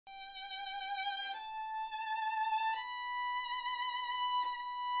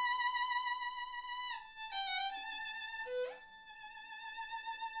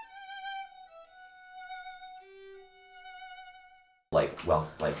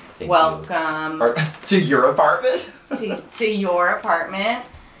thank Welcome. you. Or, to your apartment? to your apartment.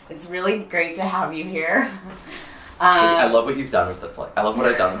 It's really great to have you here. I love what you've done with the place. I love what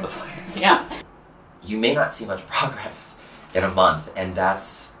I've done with the place. Yeah. You may not see much progress in a month, and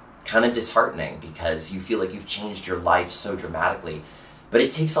that's kind of disheartening because you feel like you've changed your life so dramatically. But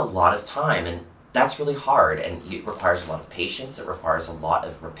it takes a lot of time, and that's really hard, and it requires a lot of patience. It requires a lot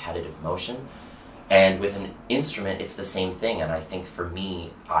of repetitive motion. And with an instrument, it's the same thing. And I think for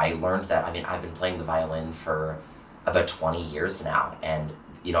me, I learned that. I mean, I've been playing the violin for about 20 years now, and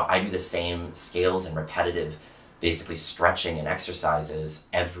you know, I do the same scales and repetitive, basically stretching and exercises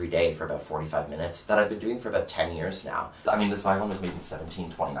every day for about 45 minutes that I've been doing for about 10 years now. I mean, this violin was made in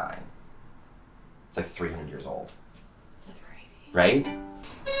 1729. It's like 300 years old. That's crazy. Right?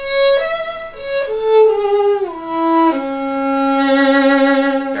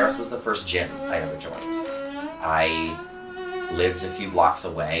 Pharos was the first gym I ever joined. I lived a few blocks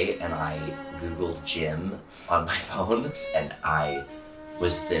away and I Googled gym on my phone, and I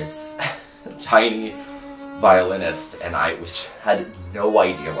was this tiny violinist, and I had no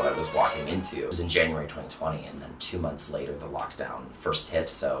idea what I was walking into. It was in January 2020, and then 2 months later the lockdown first hit,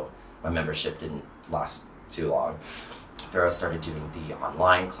 so my membership didn't last too long. Pharos started doing the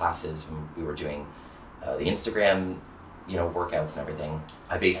online classes. We were doing the Instagram, you know, workouts and everything.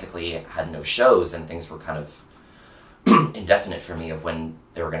 I basically had no shows, and things were kind of indefinite for me of when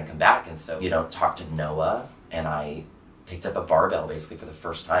they were going to come back, and so, you know, talked to Noah, and I picked up a barbell basically for the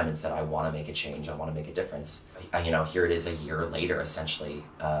first time and said, I want to make a change, I want to make a difference. You know, here it is a year later, essentially,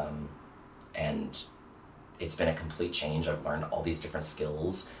 and it's been a complete change. I've learned all these different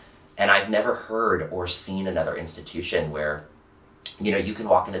skills, and I've never heard or seen another institution where, you know, you can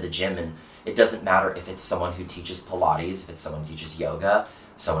walk into the gym and it doesn't matter if it's someone who teaches Pilates, if it's someone who teaches yoga,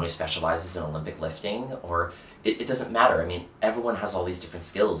 someone who specializes in Olympic lifting, or it doesn't matter. I mean, everyone has all these different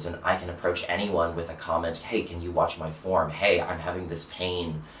skills, and I can approach anyone with a comment, hey, can you watch my form? Hey, I'm having this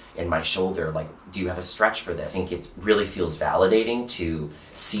pain in my shoulder, like, do you have a stretch for this? I think it really feels validating to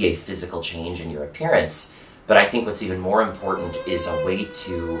see a physical change in your appearance, but I think what's even more important is a way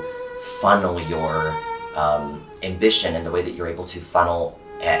to funnel your ambition, and the way that you're able to funnel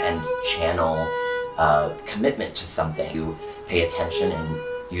and channel commitment to something. You pay attention and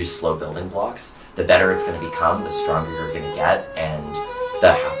use slow building blocks. The better it's going to become, the stronger you're going to get, and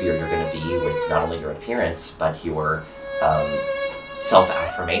the happier you're going to be with not only your appearance, but your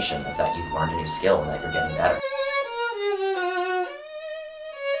self-affirmation of that you've learned a new skill and that you're getting better.